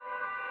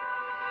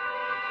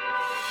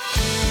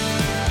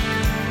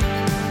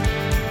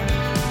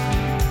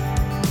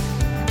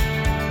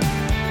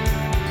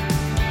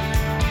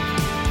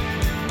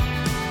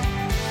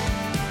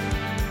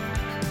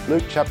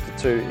Luke chapter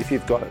 2, if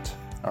you've got it,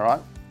 all right?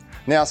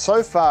 Now,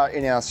 so far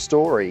in our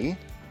story,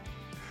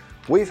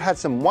 we've had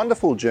some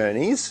wonderful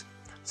journeys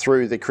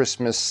through the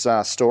Christmas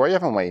story,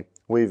 haven't we?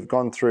 We've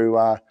gone through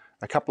a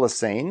couple of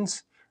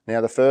scenes.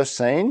 Now, the first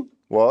scene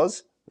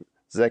was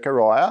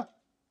Zechariah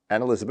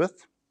and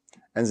Elizabeth.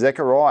 And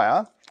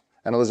Zechariah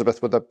and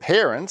Elizabeth were the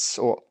parents,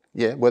 of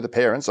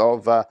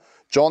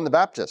John the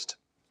Baptist.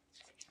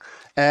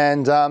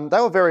 And they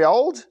were very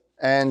old,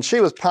 and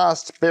she was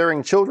past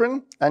bearing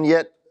children, and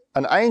yet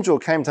an angel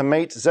came to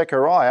meet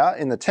Zechariah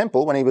in the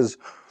temple when he was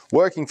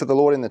working for the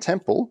Lord in the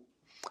temple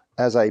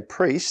as a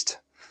priest.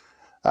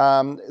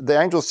 The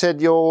angel said,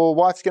 your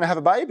wife's going to have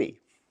a baby.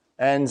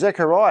 And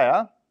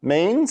Zechariah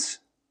means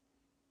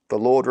the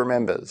Lord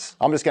remembers.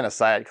 I'm just going to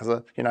say it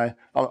because,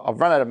 I've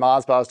run out of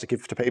Mars bars to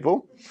give to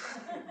people.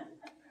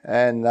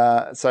 And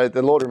so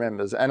the Lord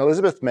remembers. And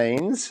Elizabeth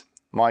means,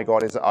 my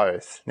God is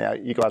oath. Now,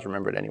 you guys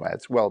remember it anyway.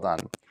 It's well done.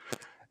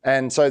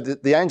 And so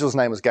the angel's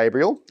name was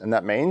Gabriel, and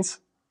that means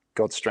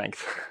God's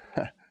strength.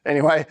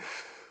 Anyway,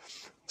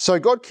 so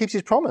God keeps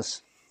his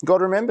promise. God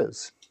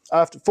remembers.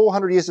 After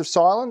 400 years of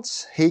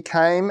silence, he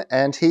came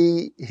and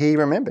he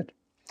remembered.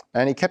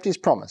 And he kept his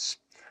promise.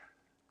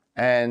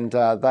 And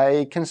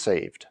they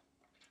conceived.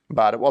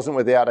 But it wasn't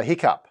without a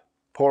hiccup.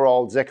 Poor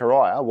old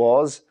Zechariah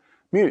was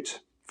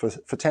mute for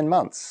 10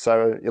 months.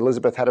 So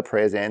Elizabeth had her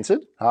prayers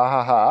answered. Ha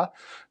ha ha.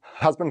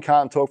 Husband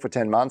can't talk for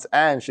 10 months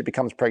and she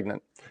becomes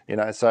pregnant.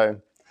 So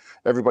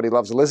everybody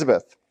loves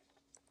Elizabeth.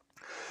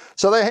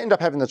 So they end up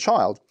having the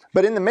child.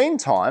 But in the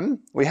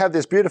meantime, we have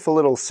this beautiful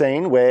little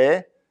scene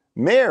where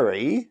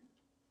Mary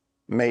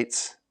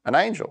meets an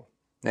angel.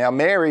 Now,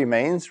 Mary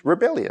means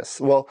rebellious.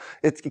 Well,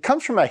 it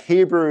comes from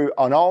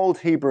an old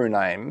Hebrew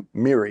name,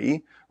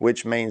 Miri,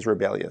 which means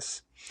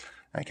rebellious.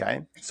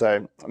 Okay,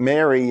 so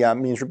Mary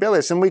means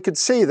rebellious, and we could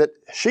see that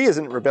she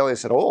isn't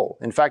rebellious at all.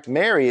 In fact,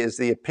 Mary is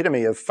the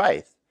epitome of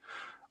faith,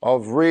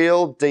 of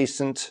real,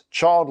 decent,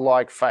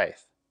 childlike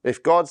faith.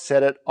 If God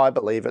said it, I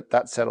believe it,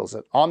 that settles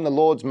it. I'm the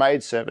Lord's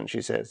maidservant,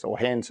 she says, or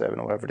handservant,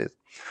 or whatever it is.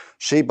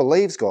 She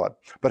believes God,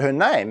 but her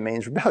name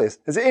means rebellious.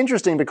 It's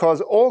interesting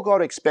because all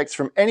God expects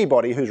from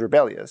anybody who's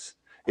rebellious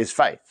is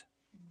faith.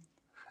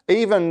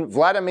 Even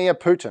Vladimir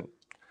Putin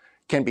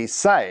can be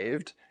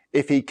saved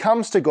if he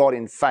comes to God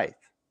in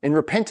faith, in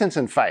repentance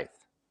and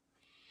faith,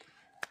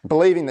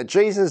 believing that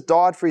Jesus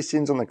died for his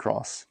sins on the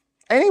cross.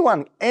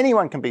 Anyone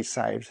can be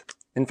saved.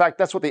 In fact,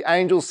 that's what the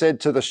angel said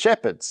to the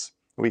shepherds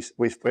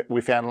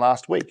we found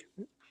last week.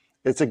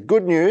 It's a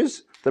good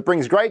news that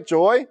brings great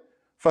joy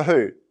for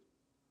who?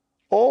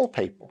 All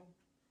people.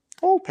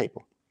 All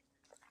people.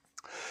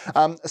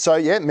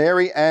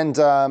 Mary and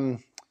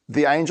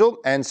the angel.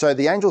 And so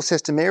the angel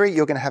says to Mary,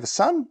 you're going to have a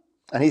son,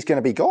 and he's going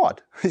to be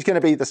God. He's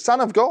going to be the Son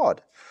of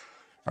God.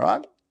 All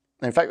right?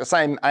 In fact, the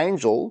same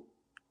angel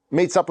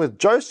meets up with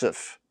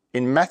Joseph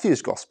in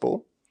Matthew's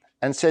Gospel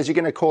and says you're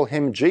going to call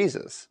him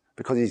Jesus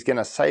because he's going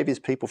to save his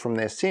people from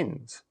their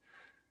sins.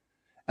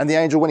 And the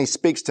angel, when he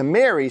speaks to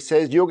Mary,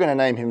 says, you're going to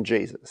name him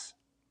Jesus.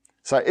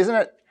 So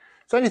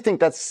don't you think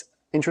that's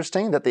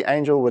interesting that the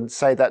angel would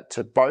say that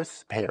to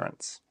both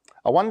parents?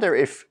 I wonder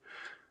if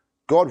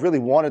God really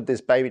wanted this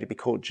baby to be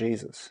called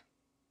Jesus.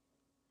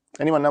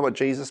 Anyone know what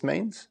Jesus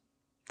means?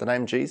 The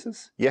name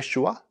Jesus?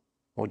 Yeshua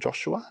or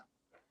Joshua?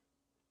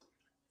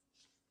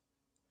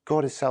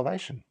 God is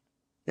salvation.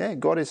 Yeah,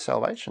 God is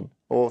salvation.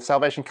 Or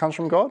salvation comes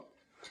from God.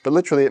 But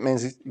literally it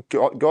means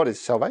God is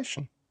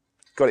salvation.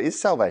 God is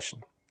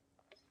salvation.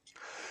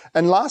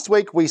 And last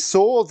week we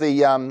saw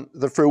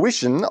the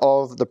fruition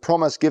of the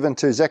promise given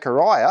to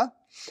Zechariah,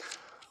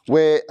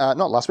 where,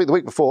 not last week, the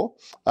week before,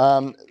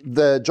 John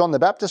the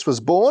Baptist was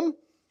born,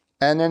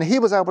 and then he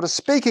was able to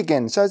speak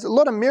again. So it's a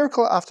lot of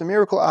miracle after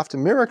miracle after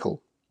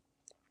miracle.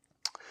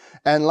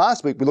 And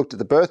last week we looked at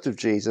the birth of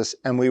Jesus,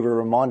 and we were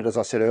reminded, as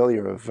I said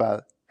earlier, of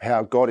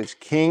how God is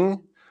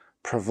King,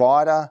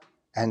 provider,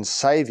 and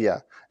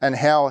Saviour, and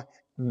how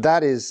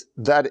that is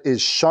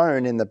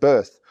shown in the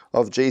birth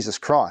of Jesus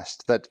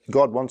Christ, that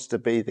God wants to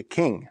be the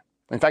King.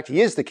 In fact,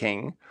 he is the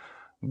King,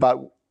 but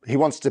he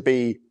wants to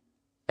be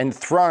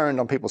enthroned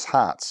on people's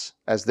hearts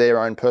as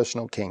their own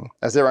personal King,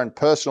 as their own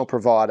personal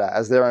provider,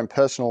 as their own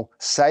personal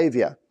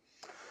Saviour.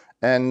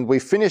 And we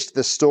finished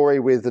the story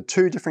with the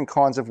two different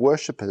kinds of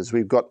worshippers.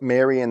 We've got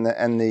Mary and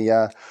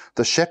the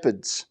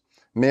shepherds.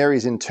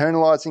 Mary's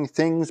internalizing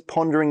things,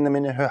 pondering them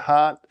in her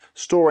heart,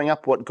 storing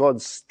up what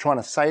God's trying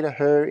to say to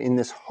her in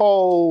this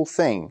whole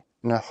thing,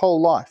 in her whole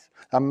life.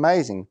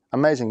 Amazing,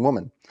 amazing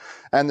woman.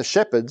 And the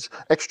shepherds,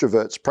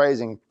 extroverts,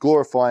 praising,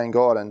 glorifying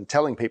God and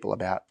telling people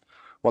about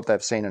what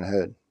they've seen and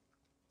heard.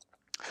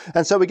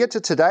 And so we get to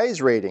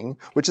today's reading,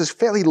 which is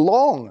fairly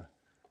long.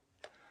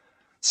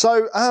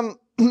 So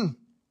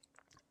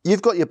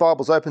you've got your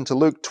Bibles open to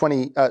Luke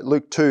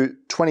 2,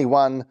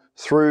 21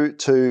 through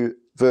to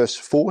verse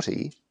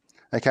 40.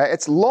 Okay,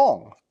 it's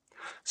long.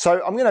 So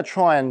I'm going to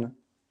try and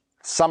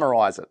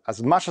summarize it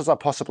as much as I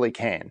possibly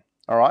can,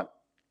 all right?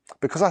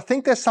 Because I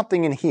think there's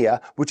something in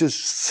here which is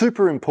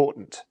super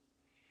important.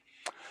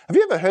 Have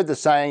you ever heard the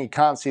saying, you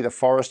can't see the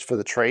forest for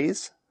the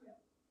trees?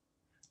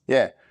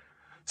 Yeah.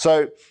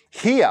 So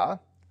here,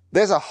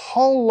 there's a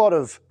whole lot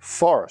of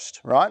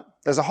forest, right?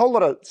 There's a whole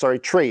lot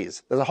of,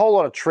 trees. There's a whole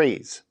lot of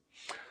trees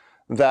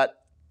that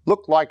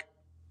look like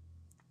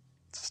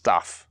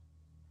stuff,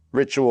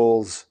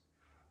 rituals,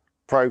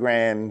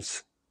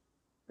 programs,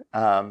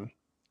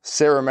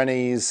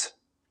 ceremonies,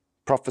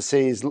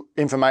 prophecies,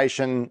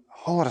 information, a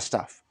whole lot of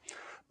stuff.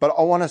 But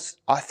I want us,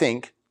 I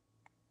think,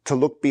 to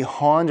look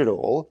behind it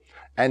all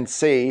and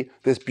see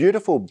this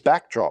beautiful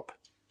backdrop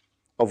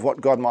of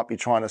what God might be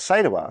trying to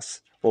say to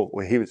us.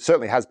 Well, he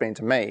certainly has been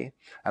to me,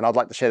 and I'd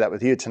like to share that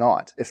with you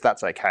tonight, if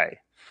that's okay.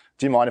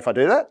 Do you mind if I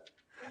do that?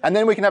 And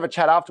then we can have a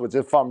chat afterwards.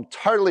 If I'm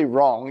totally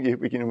wrong,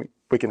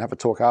 we can have a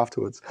talk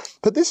afterwards.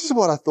 But this is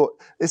what I thought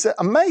is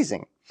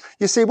amazing.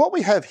 You see, what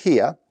we have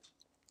here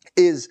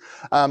is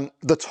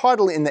the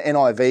title in the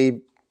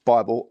NIV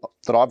Bible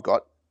that I've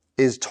got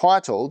is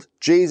titled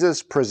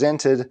Jesus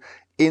Presented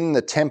in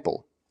the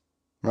Temple,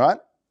 right?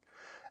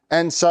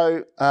 And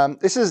so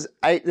this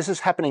is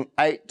happening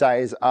 8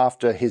 days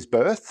after his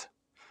birth.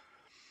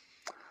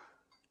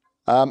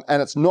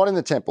 And it's not in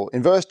the temple.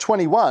 In verse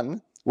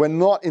 21, we're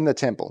not in the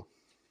temple.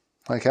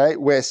 Okay,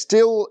 we're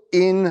still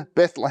in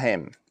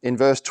Bethlehem in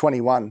verse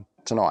 21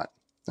 tonight.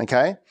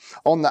 Okay,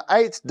 on the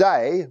 8th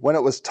day, when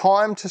it was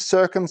time to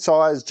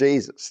circumcise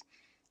Jesus,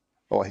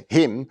 or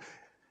him,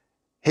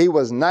 he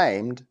was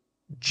named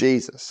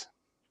Jesus.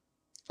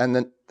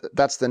 And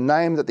that's the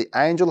name that the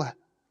angel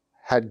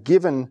had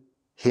given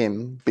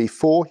him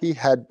before he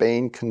had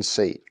been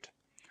conceived.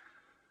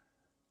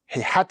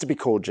 He had to be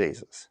called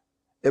Jesus.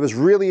 It was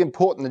really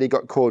important that he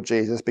got called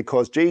Jesus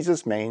because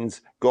Jesus means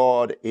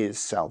God is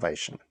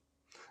salvation.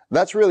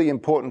 That's really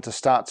important to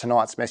start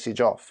tonight's message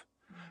off.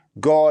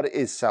 God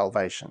is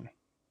salvation.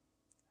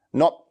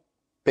 Not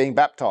being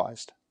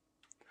baptized,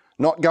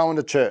 not going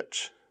to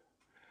church,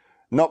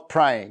 not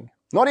praying,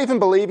 not even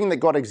believing that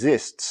God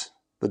exists.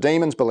 The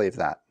demons believe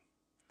that.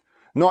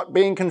 Not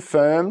being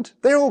confirmed.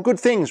 They're all good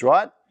things,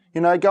 right?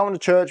 You know, going to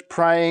church,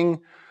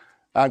 praying,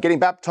 getting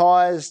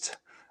baptized,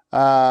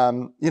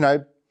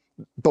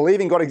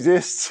 believing God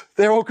exists.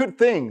 They're all good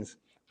things,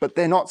 but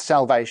they're not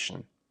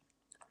salvation.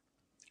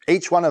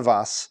 Each one of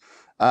us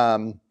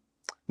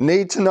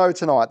need to know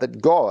tonight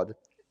that God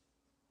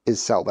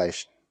is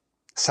salvation.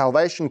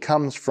 Salvation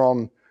comes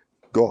from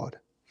God.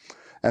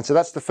 And so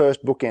that's the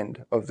first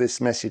bookend of this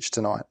message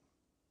tonight.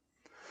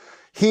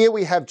 Here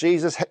we have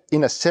Jesus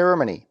in a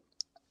ceremony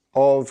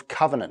of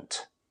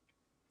covenant.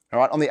 All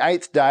right, on the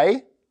 8th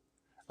day,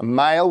 a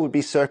male would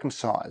be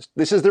circumcised.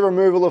 This is the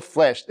removal of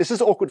flesh. This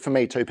is awkward for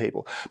me too,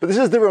 people. But this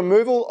is the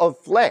removal of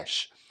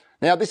flesh.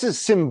 Now, this is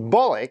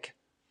symbolic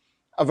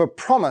of a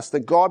promise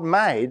that God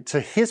made to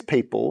his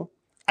people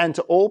and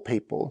to all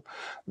people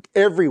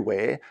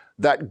everywhere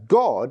that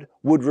God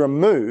would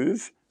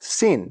remove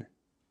sin.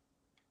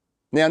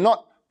 Now,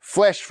 not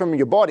flesh from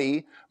your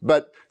body,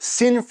 but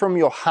sin from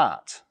your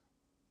heart.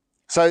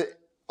 So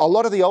a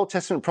lot of the Old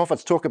Testament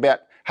prophets talk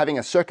about having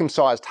a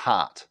circumcised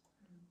heart.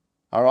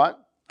 All right?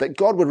 That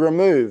God would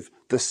remove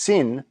the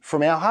sin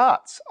from our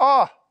hearts.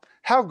 Oh,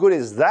 how good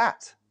is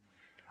that?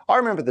 I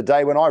remember the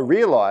day when I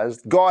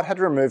realized God had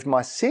removed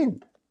my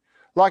sin.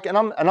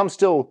 And I'm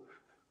still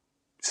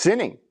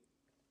sinning.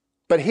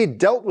 But he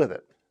dealt with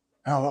it.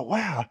 And I thought,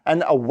 wow.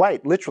 And a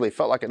weight literally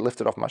felt like it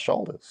lifted off my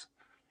shoulders.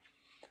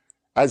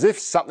 As if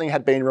something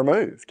had been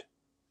removed.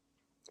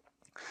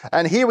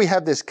 And here we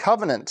have this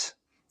covenant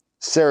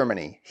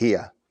ceremony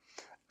here.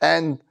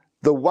 And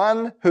the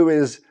one who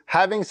is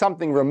having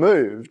something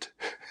removed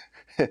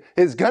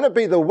is going to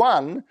be the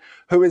one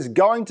who is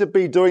going to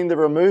be doing the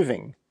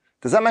removing.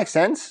 Does that make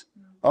sense?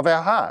 Of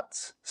our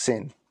hearts,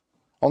 sin,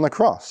 on the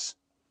cross.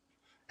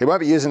 He won't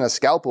be using a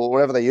scalpel or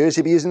whatever they use,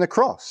 he'll be using the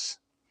cross.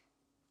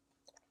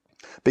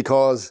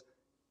 Because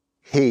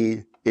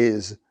he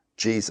is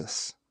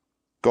Jesus.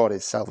 God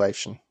is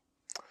salvation.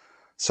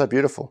 So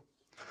beautiful.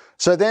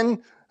 So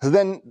then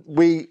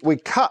we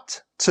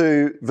cut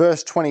to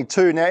verse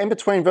 22. Now, in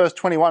between verse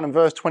 21 and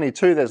verse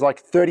 22, there's like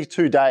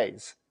 32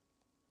 days.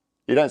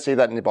 You don't see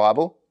that in the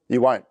Bible. You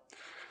won't.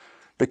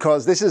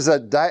 Because this is a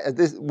day,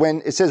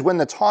 when it says, when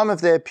the time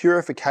of their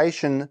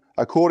purification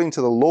according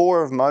to the law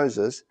of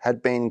Moses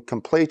had been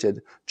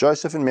completed,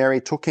 Joseph and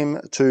Mary took him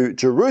to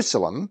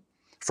Jerusalem,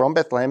 from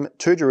Bethlehem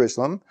to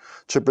Jerusalem,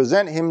 to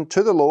present him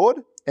to the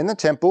Lord in the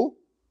temple,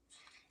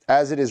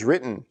 as it is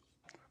written,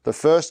 the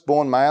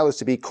firstborn male is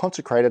to be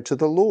consecrated to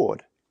the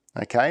Lord.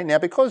 Okay, now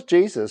because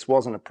Jesus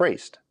wasn't a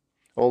priest,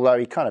 although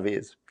he kind of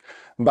is,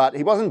 but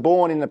he wasn't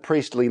born in the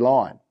priestly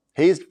line.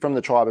 He's from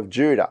the tribe of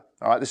Judah.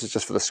 All right, this is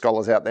just for the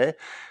scholars out there.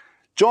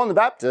 John the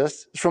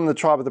Baptist is from the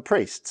tribe of the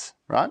priests,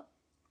 right?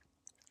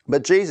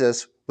 But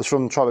Jesus was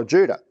from the tribe of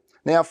Judah.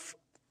 Now,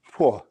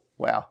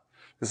 wow,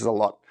 this is a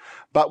lot.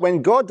 But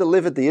when God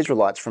delivered the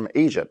Israelites from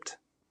Egypt,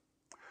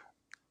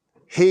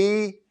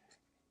 he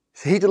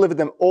delivered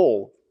them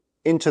all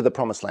into the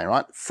promised land,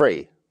 right?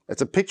 Free.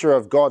 It's a picture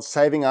of God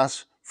saving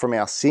us from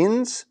our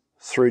sins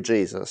through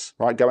Jesus,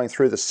 right? Going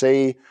through the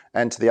sea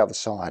and to the other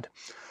side.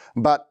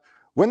 But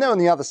when they're on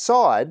the other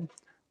side,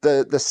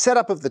 the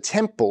setup of the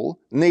temple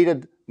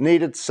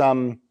needed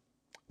some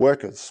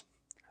workers.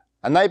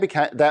 And they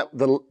became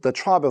the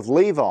tribe of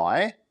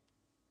Levi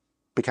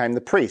became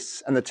the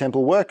priests and the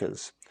temple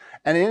workers.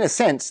 And in a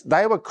sense,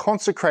 they were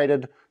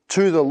consecrated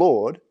to the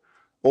Lord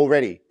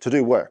already to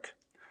do work.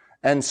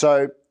 And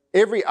so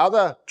every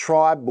other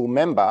tribal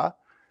member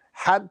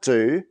had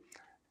to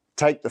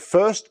take the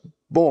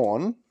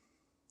firstborn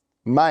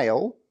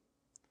male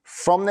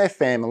from their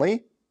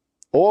family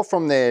or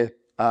from their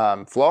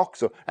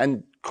flocks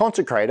and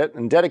consecrate it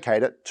and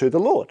dedicate it to the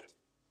Lord.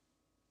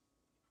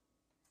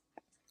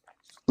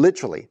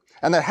 Literally.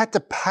 And they had to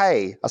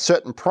pay a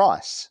certain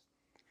price.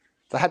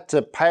 They had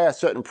to pay a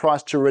certain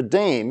price to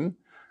redeem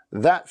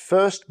that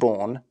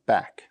firstborn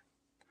back.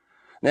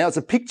 Now it's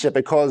a picture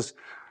because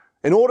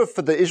in order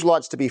for the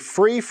Israelites to be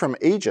free from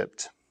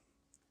Egypt,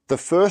 the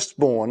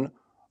firstborn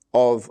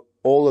of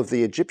all of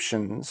the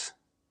Egyptians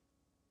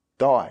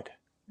died.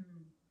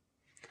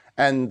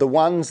 And the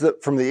ones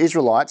that from the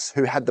Israelites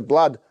who had the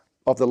blood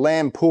of the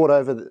lamb poured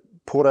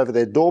over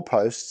their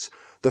doorposts,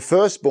 the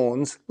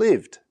firstborns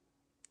lived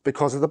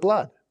because of the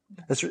blood.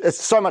 It's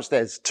so much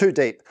there, it's too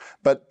deep,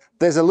 but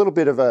there's a little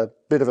bit of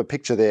a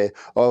picture there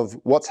of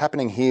what's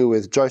happening here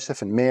with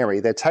Joseph and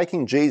Mary. They're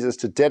taking Jesus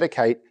to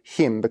dedicate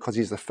him because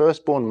he's the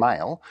firstborn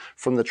male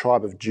from the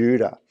tribe of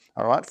Judah.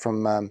 All right,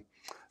 from the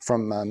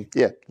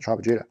tribe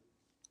of Judah.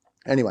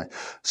 Anyway,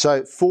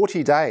 so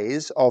 40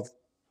 days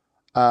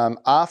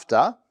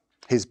after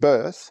his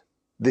birth,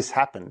 this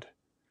happened.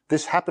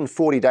 This happened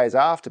 40 days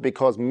after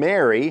because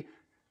Mary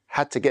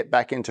had to get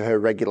back into her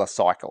regular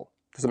cycle.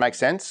 Does it make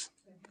sense?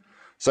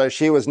 So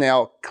she was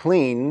now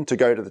clean to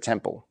go to the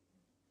temple.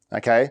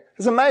 Okay?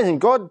 It's amazing.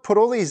 God put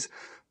all these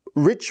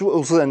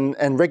rituals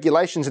and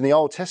regulations in the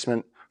Old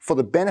Testament for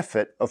the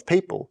benefit of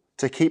people,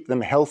 to keep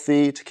them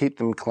healthy, to keep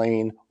them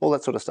clean, all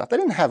that sort of stuff. They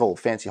didn't have all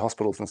fancy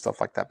hospitals and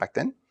stuff like that back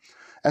then.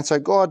 And so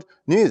God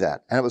knew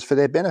that, and it was for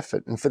their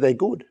benefit and for their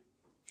good.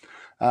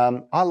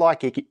 I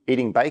like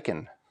eating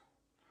bacon.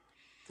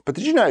 But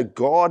did you know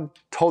God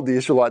told the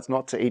Israelites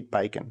not to eat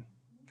bacon?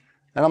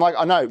 And I'm like,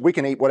 I know, we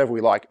can eat whatever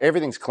we like.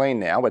 Everything's clean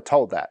now. We're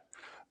told that.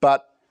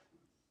 But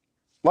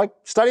like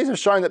studies have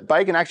shown that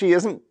bacon actually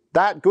isn't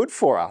that good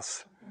for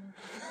us.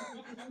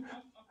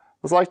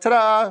 It was like,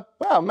 ta-da!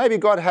 Wow, maybe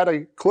God had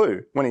a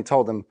clue when he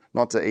told them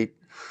not to eat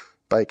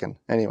bacon.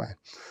 Anyway.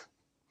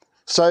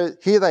 So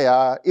here they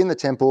are in the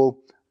temple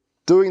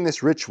doing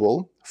this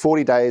ritual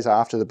 40 days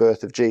after the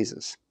birth of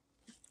Jesus.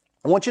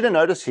 I want you to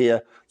notice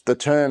here the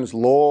terms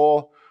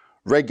law,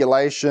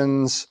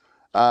 regulations,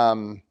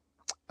 keeping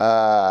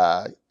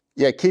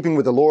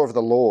with the law of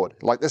the Lord.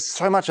 Like there's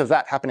so much of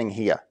that happening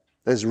here.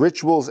 There's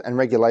rituals and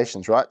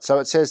regulations, right? So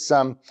it says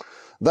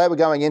they were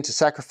going in to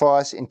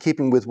sacrifice in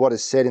keeping with what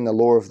is said in the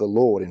law of the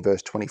Lord in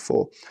verse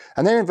 24.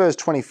 And then in verse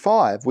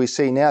 25, we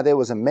see now there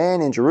was a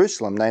man in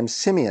Jerusalem named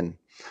Simeon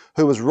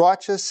who was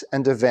righteous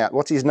and devout.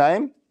 What's his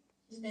name?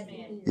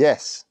 Simeon.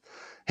 Yes.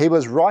 He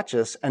was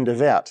righteous and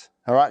devout.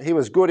 All right. He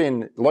was good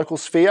in local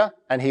sphere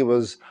and he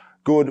was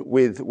good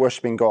with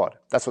worshipping God.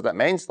 That's what that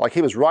means. Like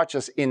he was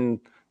righteous in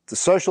the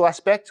social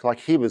aspect, like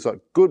he was a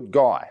good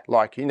guy,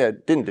 like,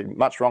 didn't do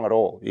much wrong at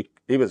all.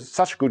 He was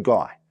such a good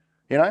guy,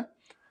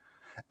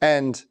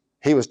 and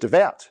he was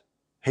devout.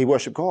 He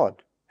worshipped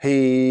God.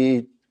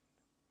 He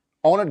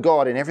honored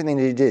God in everything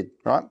that he did,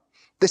 right?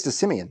 This is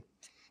Simeon.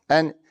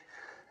 And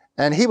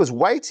he was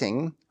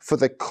waiting for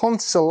the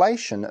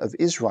consolation of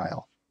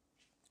Israel.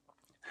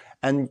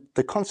 And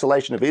the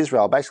consolation of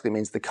Israel basically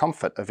means the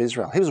comfort of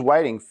Israel. He was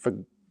waiting for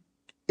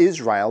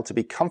Israel to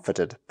be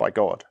comforted by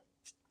God.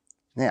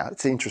 Now,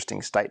 it's an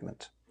interesting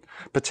statement,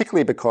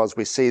 particularly because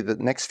we see the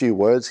next few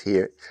words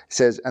here. It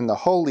says, and the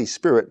Holy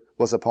Spirit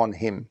was upon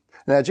him.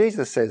 Now,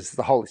 Jesus says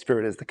the Holy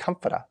Spirit is the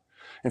comforter.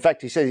 In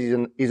fact, he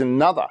says he's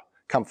another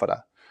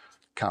comforter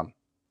come.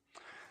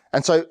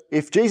 And so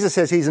if Jesus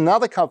says he's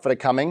another comforter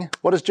coming,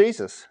 what is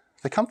Jesus?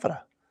 The comforter.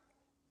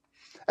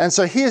 And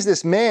so here's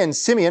this man,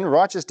 Simeon,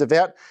 righteous,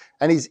 devout,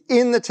 and he's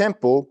in the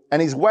temple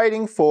and he's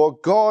waiting for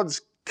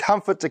God's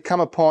comfort to come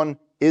upon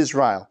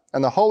Israel.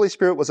 And the Holy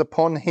Spirit was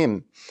upon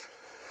him.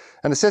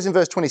 And it says in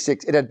verse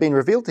 26, it had been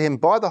revealed to him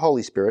by the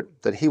Holy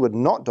Spirit that he would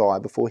not die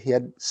before he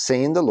had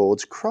seen the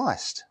Lord's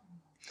Christ.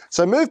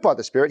 So moved by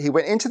the Spirit, he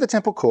went into the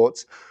temple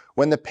courts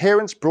when the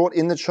parents brought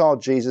in the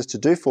child Jesus to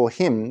do for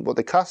him what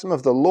the custom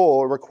of the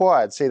law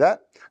required. See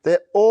that?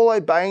 They're all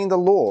obeying the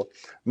law.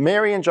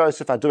 Mary and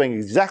Joseph are doing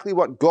exactly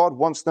what God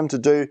wants them to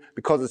do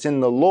because it's in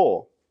the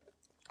law.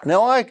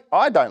 Now,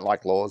 I don't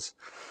like laws,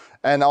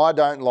 and I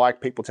don't like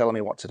people telling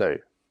me what to do.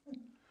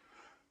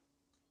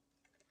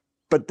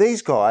 But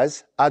these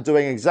guys are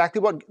doing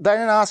exactly what, they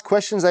don't ask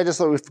questions. They just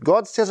thought, if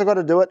God says I've got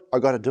to do it,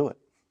 I've got to do it.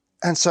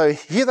 And so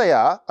here they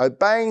are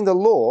obeying the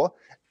law,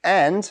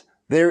 and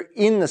they're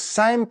in the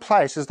same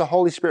place as the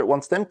Holy Spirit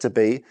wants them to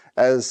be,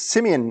 as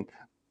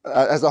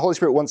the Holy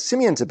Spirit wants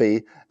Simeon to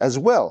be as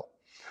well.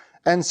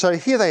 And so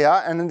here they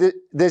are, and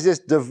there's this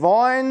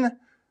divine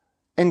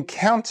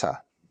encounter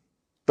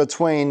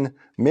between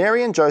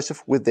Mary and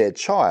Joseph with their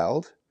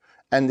child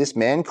and this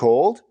man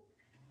called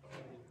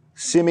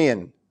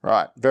Simeon.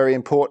 Right, very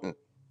important.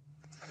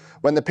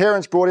 When the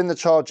parents brought in the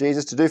child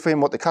Jesus to do for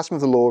him what the custom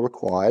of the law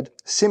required,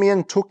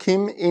 Simeon took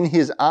him in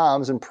his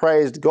arms and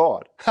praised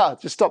God.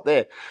 Just stop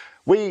there.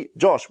 When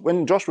Josh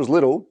was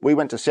little, we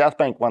went to South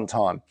Bank one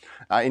time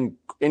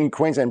in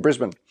Queensland,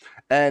 Brisbane,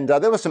 and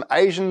there were some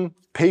Asian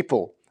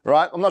people,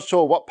 right? I'm not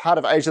sure what part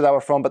of Asia they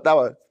were from, but they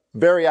were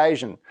very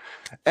Asian.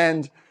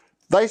 And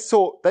they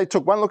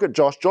took one look at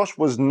Josh. Josh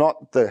was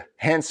not the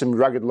handsome,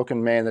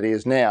 rugged-looking man that he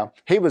is now.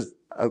 He was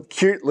a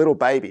cute little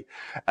baby.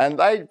 And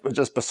they were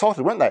just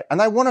besotted, weren't they? And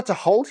they wanted to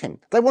hold him.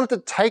 They wanted to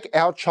take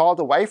our child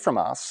away from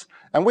us.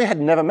 And we had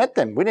never met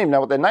them. We didn't even know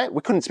what their name.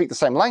 We couldn't speak the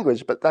same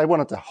language, but they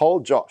wanted to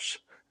hold Josh.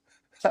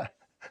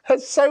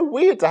 It's so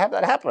weird to have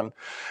that happen.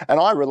 And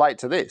I relate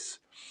to this.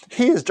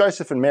 Here's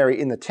Joseph and Mary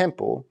in the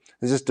temple.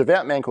 There's this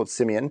devout man called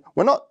Simeon.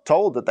 We're not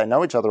told that they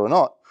know each other or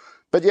not,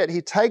 but yet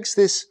he takes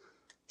this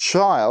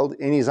child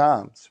in his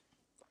arms.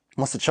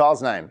 What's the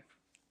child's name?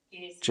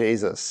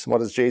 Jesus. What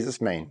does Jesus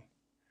mean?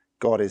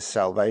 God is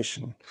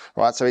salvation,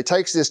 right? So he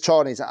takes this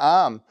child in his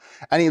arm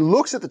and he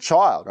looks at the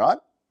child, right?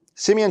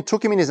 Simeon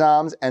took him in his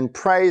arms and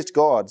praised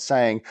God,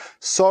 saying,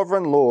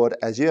 "Sovereign Lord,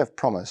 as you have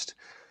promised,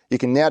 you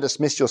can now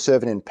dismiss your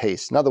servant in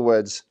peace." In other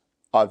words,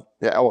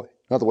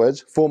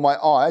 for my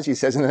eyes, he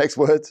says in the next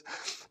words,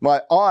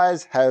 my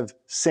eyes have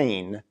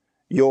seen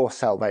your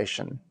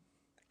salvation.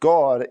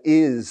 God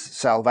is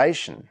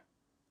salvation.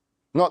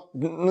 Not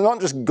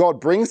just God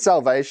brings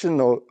salvation,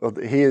 or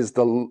he is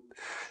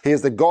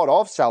the God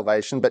of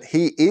salvation, but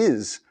he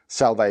is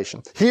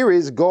salvation. Here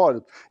is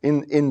God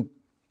in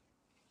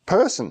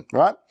person,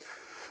 right?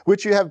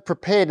 Which you have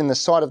prepared in the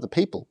sight of the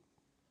people,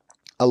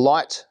 a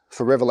light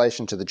for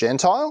revelation to the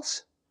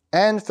Gentiles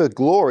and for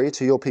glory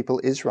to your people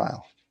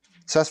Israel.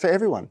 So it's for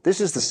everyone. This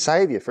is the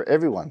Saviour for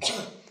everyone.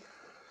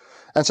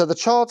 And so the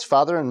child's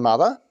father and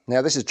mother,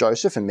 now this is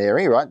Joseph and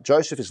Mary, right?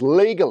 Joseph is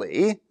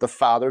legally the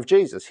father of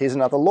Jesus. Here's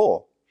another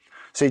law.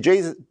 See,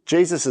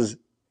 Jesus'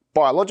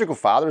 biological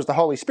father is the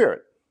Holy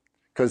Spirit,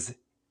 because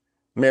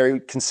Mary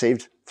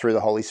conceived through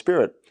the Holy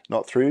Spirit,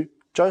 not through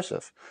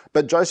Joseph.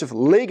 But Joseph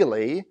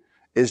legally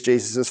is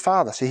Jesus'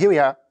 father. So here we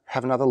have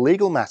another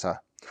legal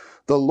matter.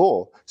 The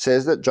law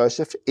says that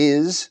Joseph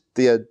is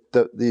the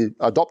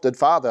adopted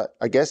father,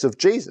 I guess, of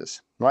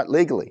Jesus, right,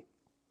 legally.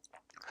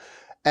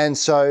 And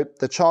so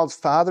the child's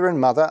father and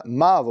mother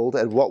marveled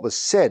at what was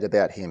said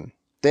about him.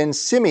 Then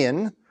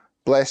Simeon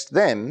blessed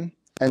them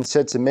and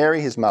said to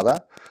Mary, his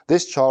mother,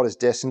 "This child is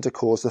destined to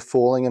cause the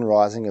falling and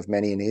rising of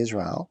many in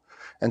Israel,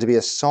 and to be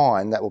a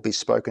sign that will be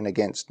spoken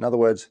against." In other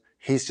words,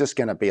 he's just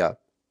going to be a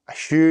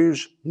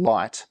huge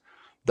light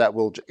that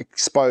will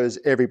expose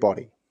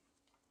everybody.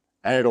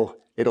 And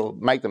it'll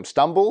make them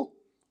stumble,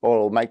 or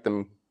it'll make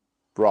them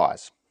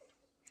rise.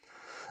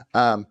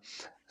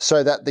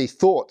 So that the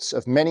thoughts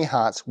of many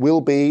hearts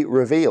will be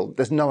revealed.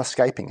 There's no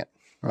escaping it,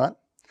 right?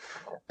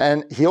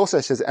 And he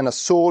also says, and a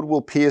sword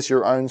will pierce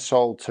your own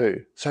soul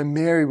too. So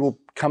Mary will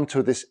come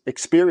to this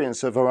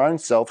experience of her own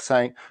self,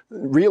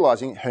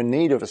 realizing her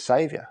need of a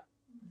saviour,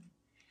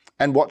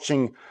 and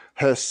watching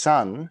her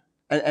son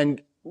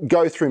and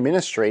go through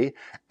ministry,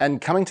 and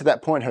coming to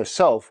that point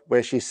herself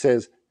where she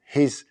says,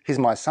 he's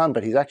my son,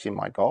 but he's actually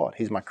my God.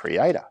 He's my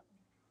creator.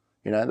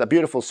 You know, the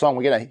beautiful song,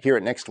 we're going to hear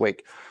it next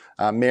week.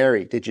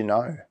 Mary, did you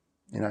know?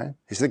 You know,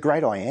 he's the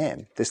great I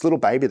am. This little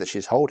baby that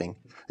she's holding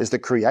is the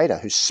creator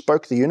who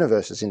spoke the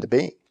universes into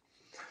being.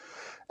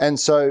 And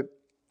so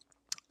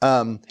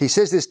he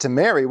says this to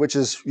Mary, which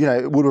is,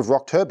 it would have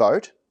rocked her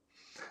boat.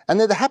 And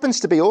there happens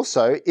to be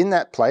also in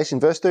that place, in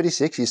verse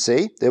 36, you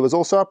see, there was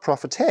also a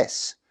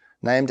prophetess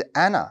named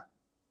Anna.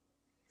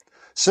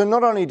 So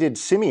not only did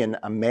Simeon,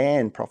 a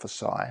man,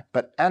 prophesy,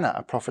 but Anna,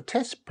 a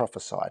prophetess,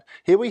 prophesied.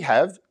 Here we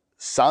have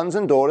sons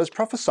and daughters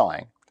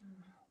prophesying,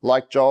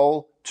 like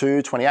Joel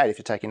 2:28, if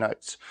you're taking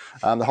notes.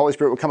 The Holy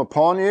Spirit will come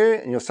upon you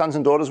and your sons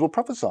and daughters will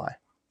prophesy.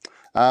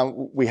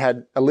 We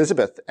had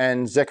Elizabeth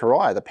and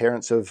Zechariah, the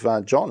parents of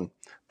John,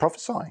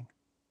 prophesying.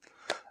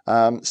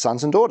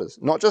 Sons and daughters,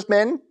 not just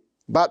men,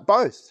 but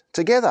both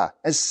together.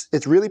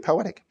 It's really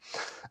poetic.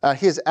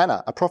 Here's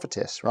Anna, a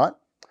prophetess, right?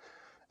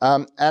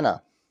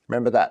 Anna,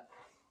 remember that.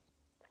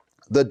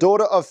 The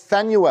daughter of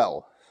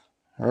Phanuel,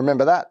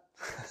 remember that?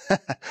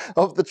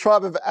 Of the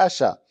tribe of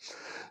Asher.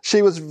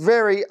 She was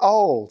very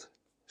old.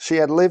 She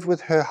had lived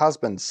with her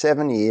husband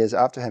 7 years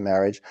after her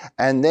marriage,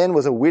 and then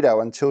was a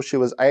widow until she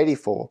was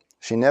 84.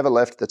 She never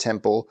left the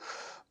temple,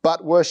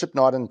 but worshipped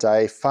night and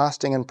day,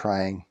 fasting and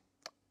praying.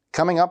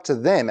 Coming up to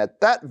them at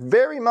that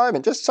very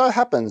moment, just so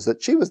happens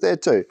that she was there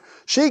too.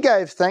 She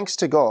gave thanks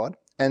to God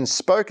and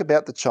spoke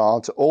about the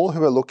child to all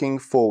who were looking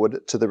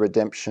forward to the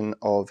redemption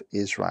of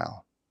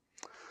Israel.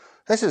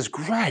 This is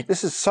great.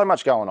 This is so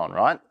much going on,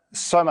 right?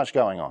 So much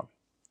going on.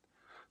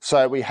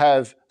 So we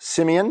have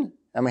Simeon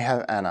and we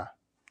have Anna.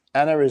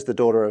 Anna is the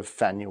daughter of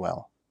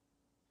Phanuel.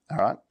 All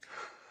right?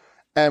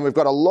 And we've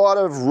got a lot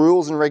of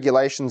rules and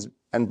regulations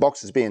and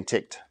boxes being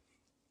ticked.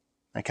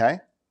 Okay?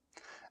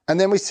 And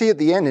then we see at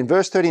the end in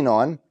verse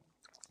 39,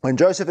 when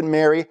Joseph and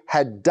Mary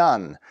had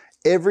done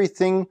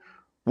everything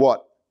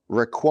what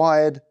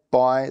required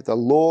by the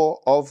law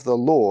of the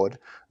Lord,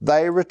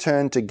 they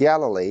returned to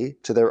Galilee,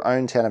 to their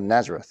own town of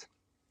Nazareth.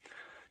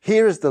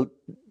 Here is the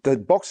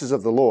boxes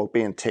of the law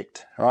being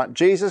ticked. All right?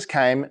 Jesus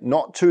came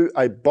not to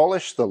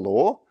abolish the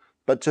law,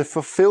 but to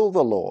fulfill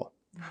the law,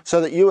 so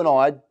that you and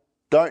I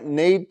don't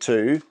need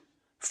to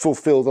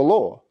fulfill the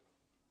law,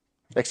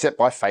 except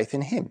by faith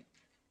in him.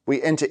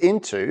 We enter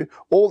into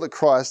all that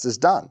Christ has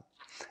done.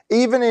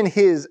 Even in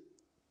his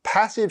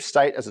passive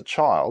state as a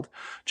child,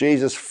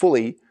 Jesus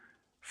fully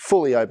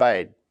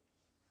obeyed.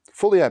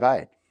 Fully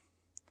obeyed.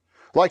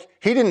 Like,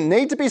 he didn't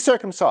need to be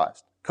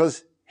circumcised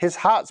because his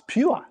heart's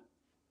pure.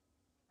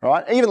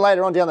 Right? Even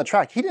later on down the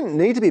track, he didn't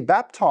need to be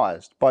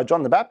baptized by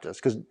John the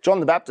Baptist because John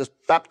the Baptist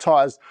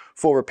baptized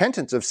for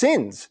repentance of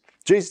sins.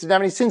 Jesus didn't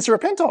have any sins to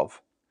repent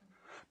of.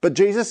 But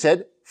Jesus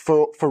said,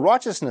 for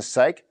righteousness'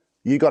 sake,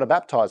 you got to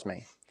baptize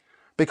me.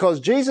 Because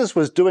Jesus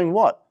was doing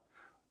what?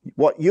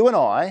 What you and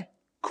I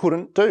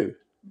couldn't do.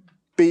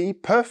 Be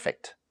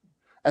perfect.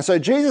 And so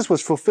Jesus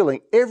was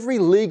fulfilling every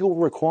legal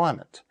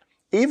requirement,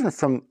 even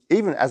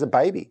as a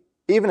baby,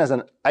 even as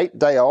an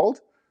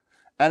 8-day-old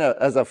and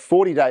as a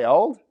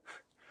 40-day-old.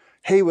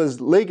 He was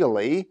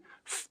legally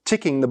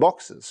ticking the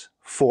boxes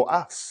for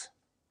us.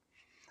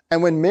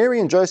 And when Mary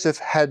and Joseph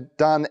had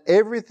done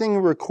everything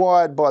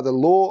required by the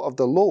law of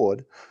the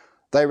Lord,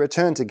 they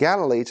returned to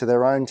Galilee, to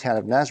their own town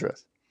of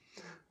Nazareth.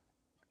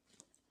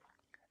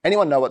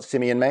 Anyone know what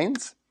Simeon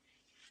means?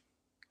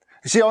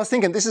 You see, I was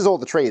thinking this is all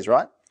the trees,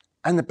 right?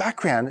 And the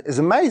background is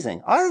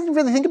amazing. I didn't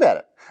really think about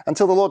it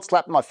until the Lord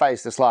slapped my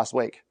face this last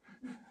week.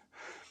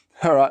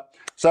 All right,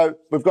 so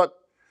we've got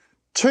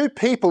 2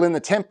 people in the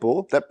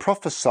temple that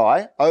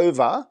prophesy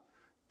over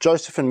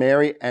Joseph and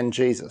Mary and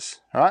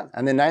Jesus, all right?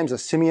 And their names are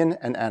Simeon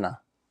and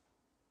Anna.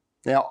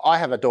 Now, I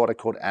have a daughter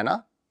called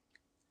Anna,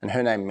 and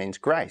her name means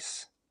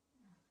grace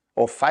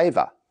or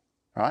favour,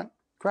 right?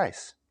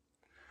 Grace.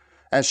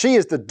 And she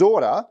is the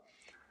daughter,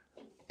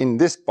 in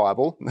this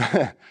Bible,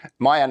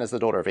 my Anna's the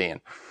daughter of Iain,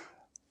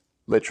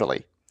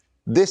 literally.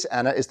 This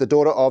Anna is the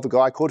daughter of a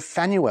guy called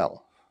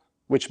Phanuel,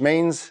 which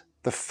means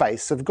the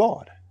face of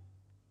God,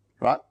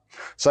 right?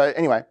 So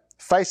anyway,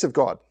 face of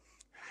God.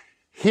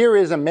 Here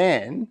is a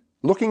man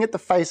looking at the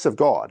face of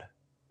God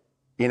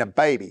in a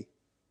baby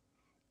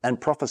and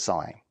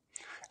prophesying.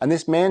 And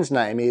this man's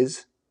name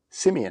is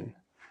Simeon.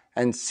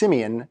 And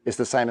Simeon is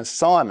the same as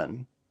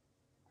Simon,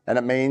 and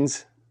it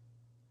means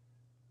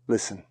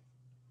listen.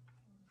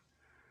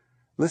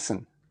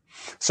 Listen.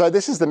 So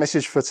this is the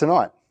message for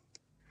tonight.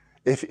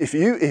 If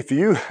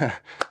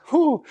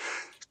you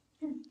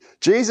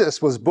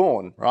Jesus was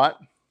born, right,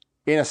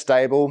 in a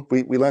stable.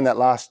 We learned that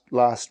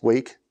last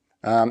week.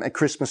 At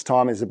Christmas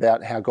time is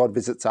about how God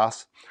visits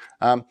us.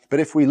 But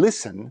if we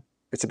listen,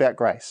 it's about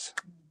grace.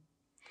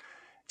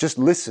 Just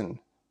listen.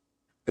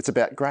 It's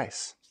about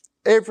grace.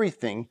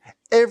 Everything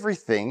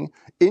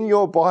in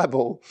your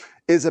Bible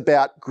is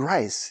about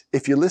grace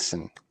if you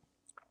listen.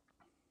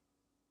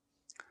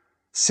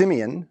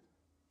 Simeon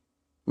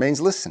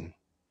means listen.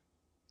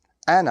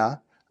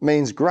 Anna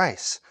means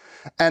grace.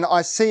 And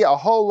I see a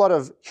whole lot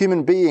of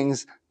human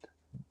beings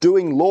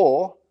doing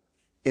law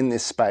in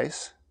this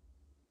space,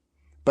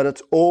 but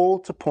it's all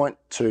to point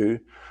to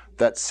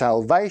that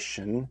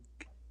salvation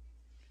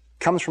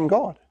comes from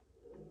God.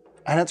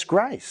 And it's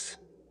grace.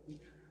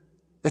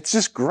 It's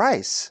just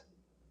grace.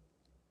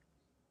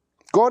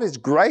 God is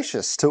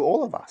gracious to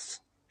all of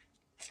us.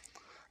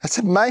 It's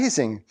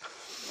amazing.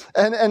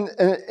 And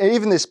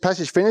even this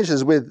passage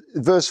finishes with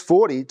verse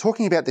 40,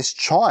 talking about this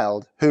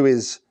child who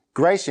is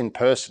grace in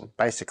person,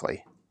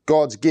 basically.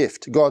 God's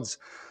gift, God's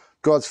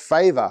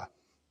favour,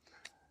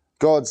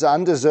 God's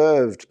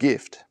undeserved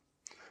gift.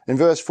 In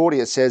verse 40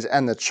 it says,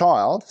 and the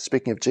child,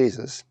 speaking of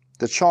Jesus,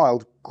 the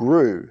child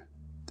grew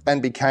and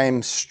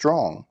became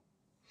strong.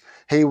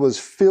 He was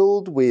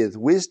filled with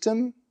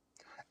wisdom,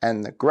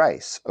 and the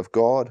grace of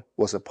God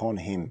was upon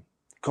him.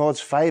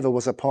 God's favour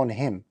was upon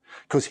him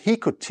because he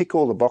could tick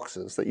all the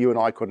boxes that you and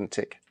I couldn't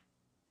tick.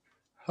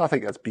 I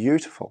think that's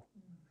beautiful.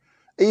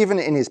 Even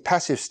in his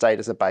passive state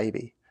as a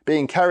baby,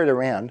 being carried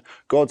around,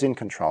 God's in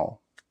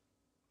control.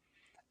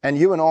 And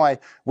you and I,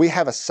 we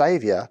have a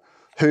Saviour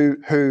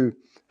who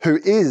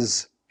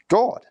is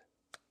God,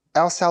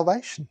 our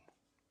salvation.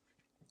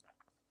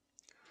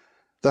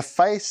 The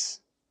face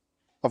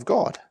of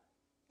God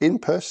in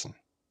person.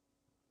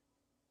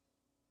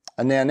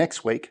 And now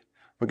next week,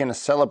 we're going to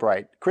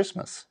celebrate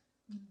Christmas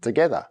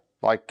together,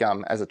 like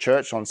as a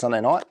church on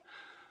Sunday night.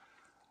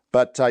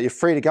 But you're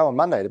free to go on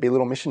Monday to be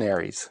little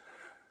missionaries,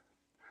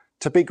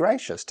 to be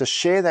gracious, to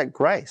share that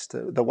grace,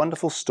 the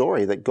wonderful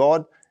story that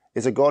God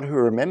is a God who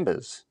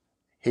remembers.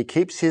 He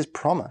keeps his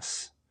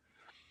promise.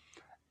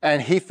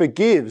 And he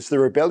forgives the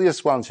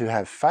rebellious ones who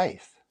have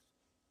faith.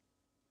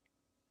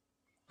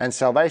 And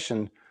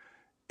salvation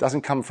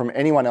doesn't come from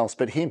anyone else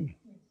but him.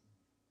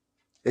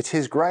 It's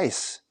his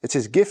grace. It's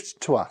his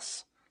gift to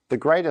us. The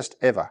greatest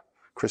ever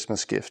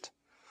Christmas gift.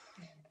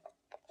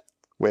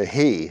 Where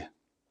he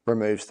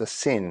removes the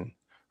sin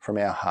from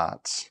our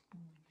hearts.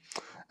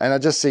 And I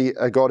just see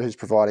a God who's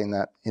providing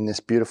that in this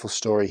beautiful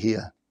story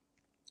here.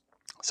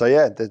 So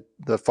yeah,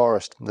 the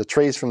forest, the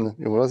trees from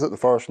the, what is it? The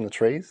forest from the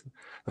trees?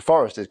 The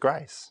forest is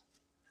grace.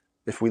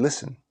 If we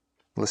listen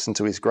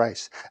to his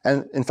grace.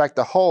 And in fact,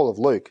 the whole of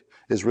Luke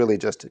is really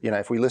just,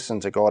 if we listen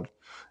to God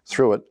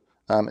through it,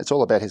 it's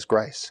all about his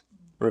grace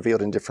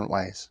revealed in different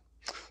ways.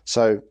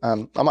 So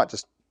I might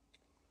just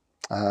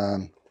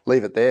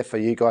leave it there for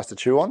you guys to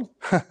chew on.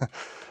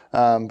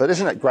 But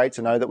isn't it great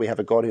to know that we have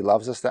a God who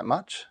loves us that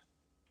much?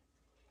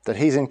 That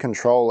he's in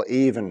control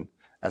even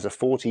as a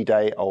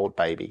 40-day-old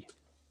baby.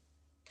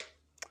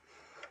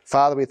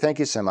 Father, we thank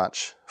you so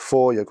much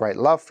for your great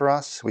love for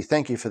us. We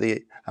thank you for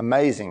the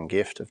amazing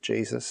gift of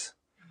Jesus.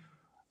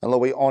 And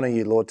Lord, we honour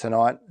you, Lord,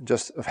 tonight,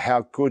 just of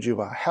how good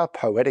you are, how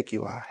poetic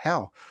you are,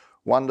 how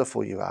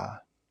wonderful you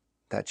are,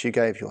 that you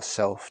gave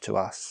yourself to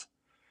us,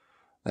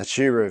 that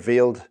you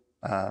revealed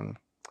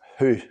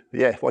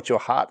what your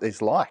heart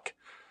is like,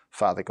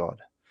 Father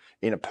God,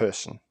 in a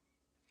person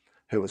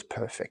who was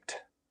perfect.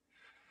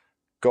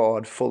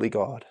 God, fully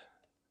God,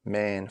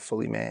 man,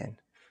 fully man,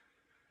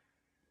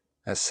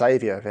 as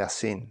Saviour of our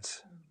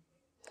sins.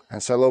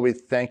 And so, Lord, we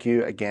thank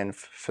you again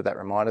for that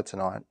reminder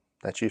tonight,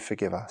 that you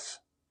forgive us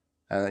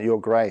and that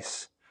your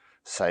grace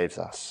saves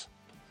us.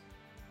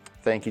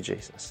 Thank you,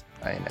 Jesus.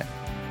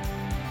 Amen.